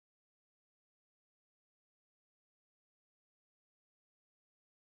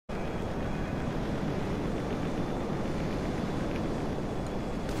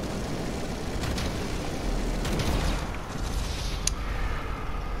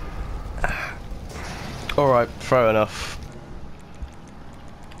Alright, fair enough.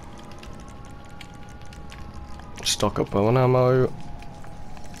 Stock up on ammo.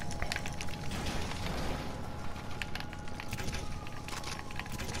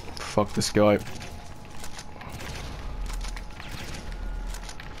 Fuck this guy.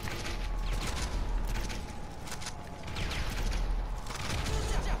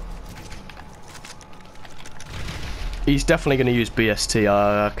 He's definitely going to use BST,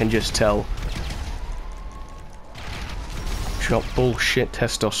 I can just tell. Got bullshit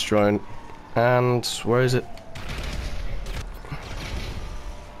testosterone. And where is it?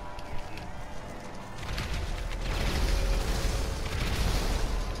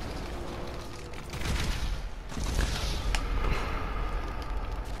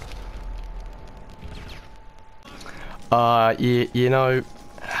 You know...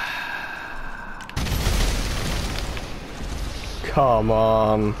 Come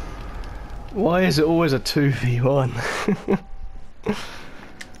on. Why is it always a 2v1?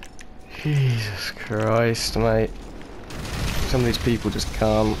 Jesus Christ, mate. Some of these people just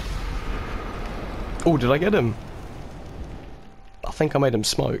can't... Oh, did I get him? I think I made him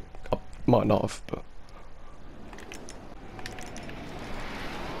smoke. I might not have, but...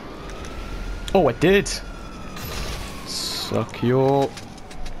 Oh, I did! Suck your...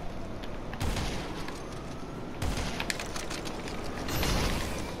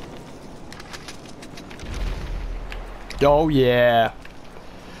 Oh, yeah!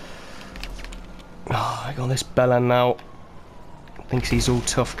 Oh, I got this Bella now. Thinks he's all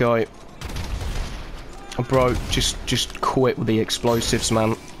tough guy. Oh, bro, just quit with the explosives,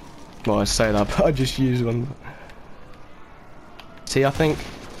 man. Well, I say that, but I just use one. See, I think...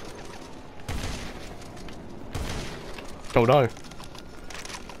 Oh no.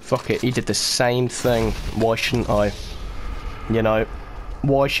 Fuck it, he did the same thing. Why shouldn't I? You know,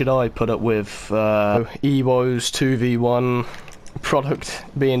 why should I put up with Ewo's 2v1 product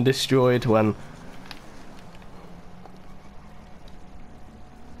being destroyed when...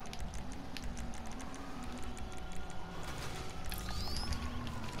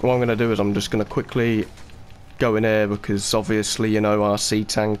 What I'm going to do is I'm just going to quickly go in here because obviously, you know, RC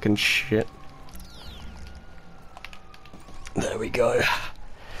tank and shit. There we go.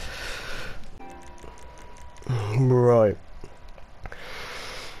 Right.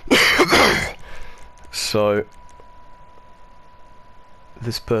 So,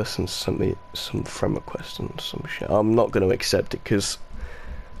 this person sent me some friend request and some shit. I'm not going to accept it because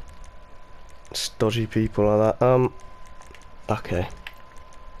it's dodgy people like that. Okay.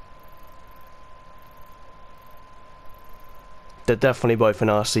 They're definitely both in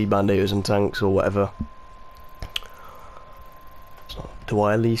RC banditos and tanks or whatever. So, do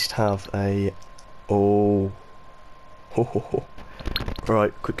I at least have a... Oh.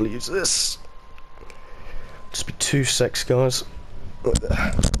 Right, quickly use this. Just be 2 secs, guys.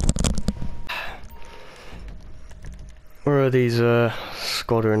 Where are these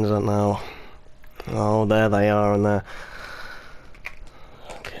squadrons at now? Oh, there they are, and there.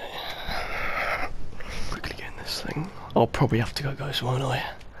 Okay. Quickly get in this thing. I'll probably have to go ghost, won't I?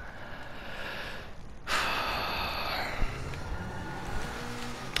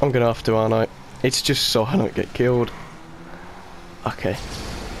 I'm gonna have to, aren't I? It's just so I don't get killed. Okay.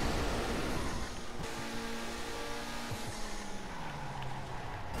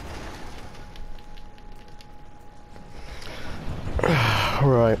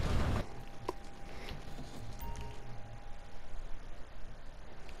 Right.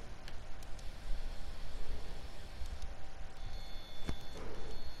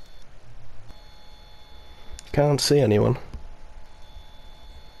 Can't see anyone.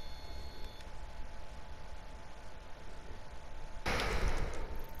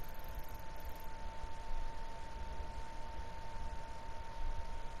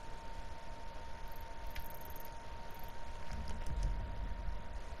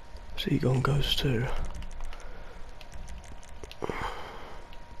 Seagon goes too.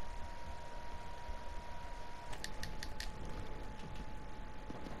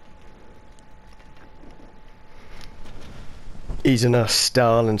 He's in a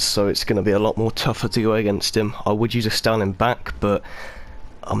Stalin, so it's going to be a lot more tougher to go against him. I would use a Stalin back, but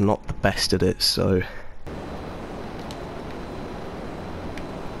I'm not the best at it, so...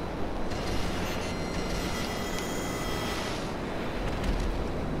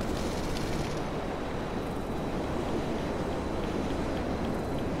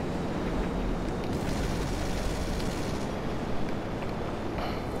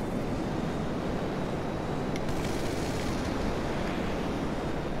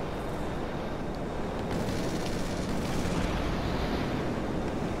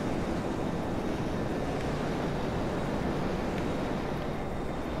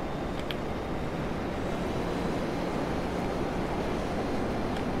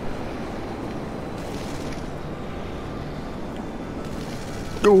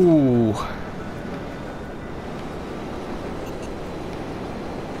 Ooh.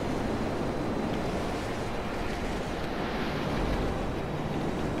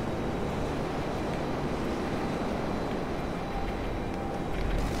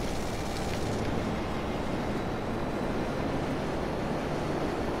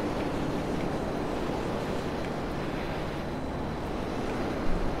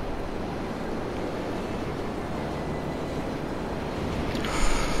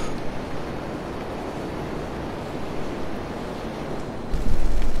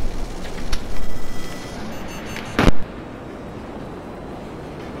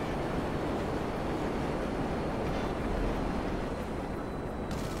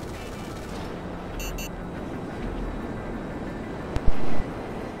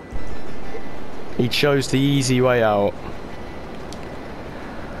 He chose the easy way out.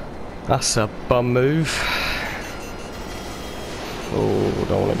 That's a bum move. Oh,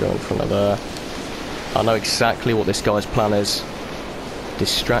 don't want to go in front of there. I know exactly what this guy's plan is.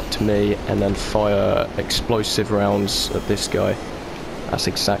 Distract me and then fire explosive rounds at this guy. That's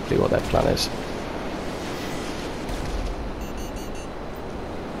exactly what their plan is.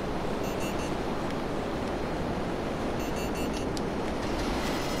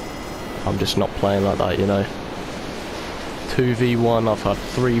 I'm just not playing like that, you know. 2v1, I've had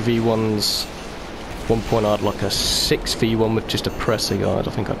 3v1s. One point I had like a 6v1 with just a presser guard.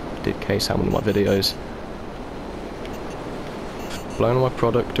 I think I did case how in my videos. Blown my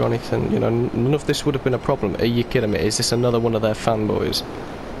product or anything, you know, none of this would have been a problem. Are you kidding me? Is this another one of their fanboys?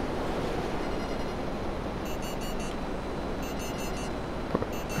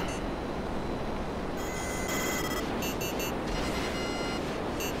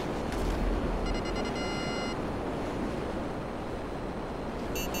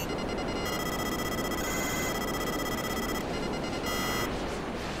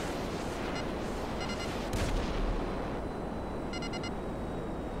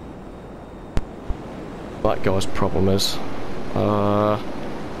 That guy's problem is, I'm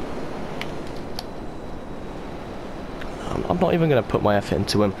not even going to put my effort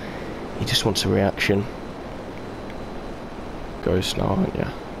into him. He just wants a reaction. Ghost now, aren't you?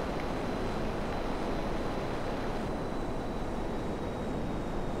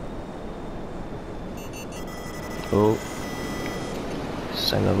 Oh,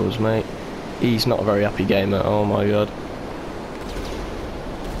 same level as me. He's not a very happy gamer. Oh my god.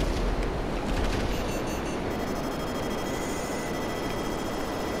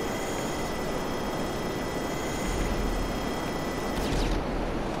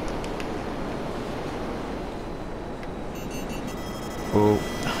 Oh.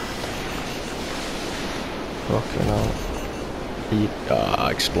 Fucking hell.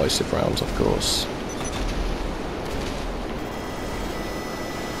 Explosive rounds, of course.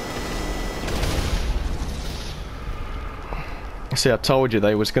 See, I told you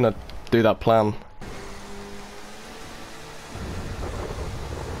they was gonna do that plan.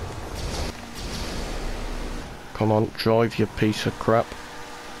 Come on, drive, you piece of crap.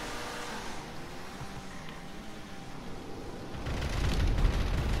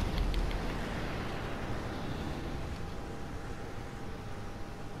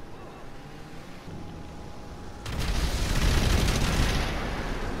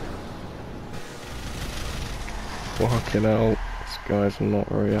 Fucking hell, this guy's not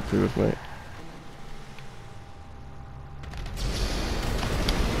very happy with me.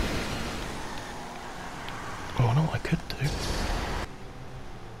 Oh no, I could do.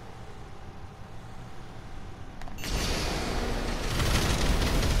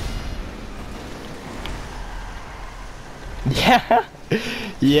 Yeah!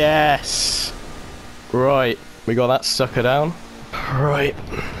 Yes! Right, we got that sucker down. Right.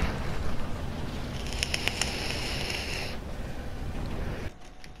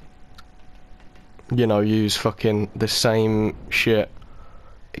 You know, use fucking the same shit.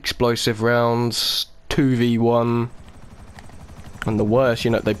 Explosive rounds, 2v1. And the worst,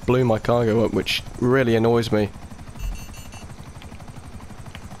 you know, they blew my cargo up, which really annoys me.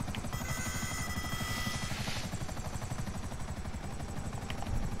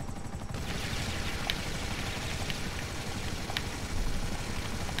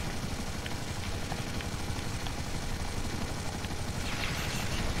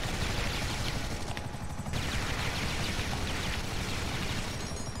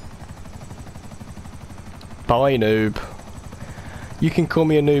 Bye, noob. You can call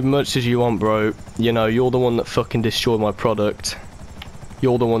me a noob much as you want, bro. You know, you're the one that fucking destroyed my product.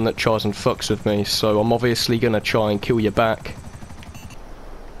 You're the one that tries and fucks with me, so I'm obviously gonna try and kill you back.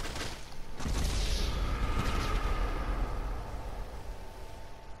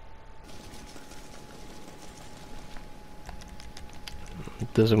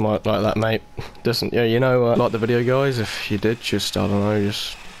 It doesn't work like that, mate. Doesn't. Yeah, you know, like the video, guys. If you did, just I don't know,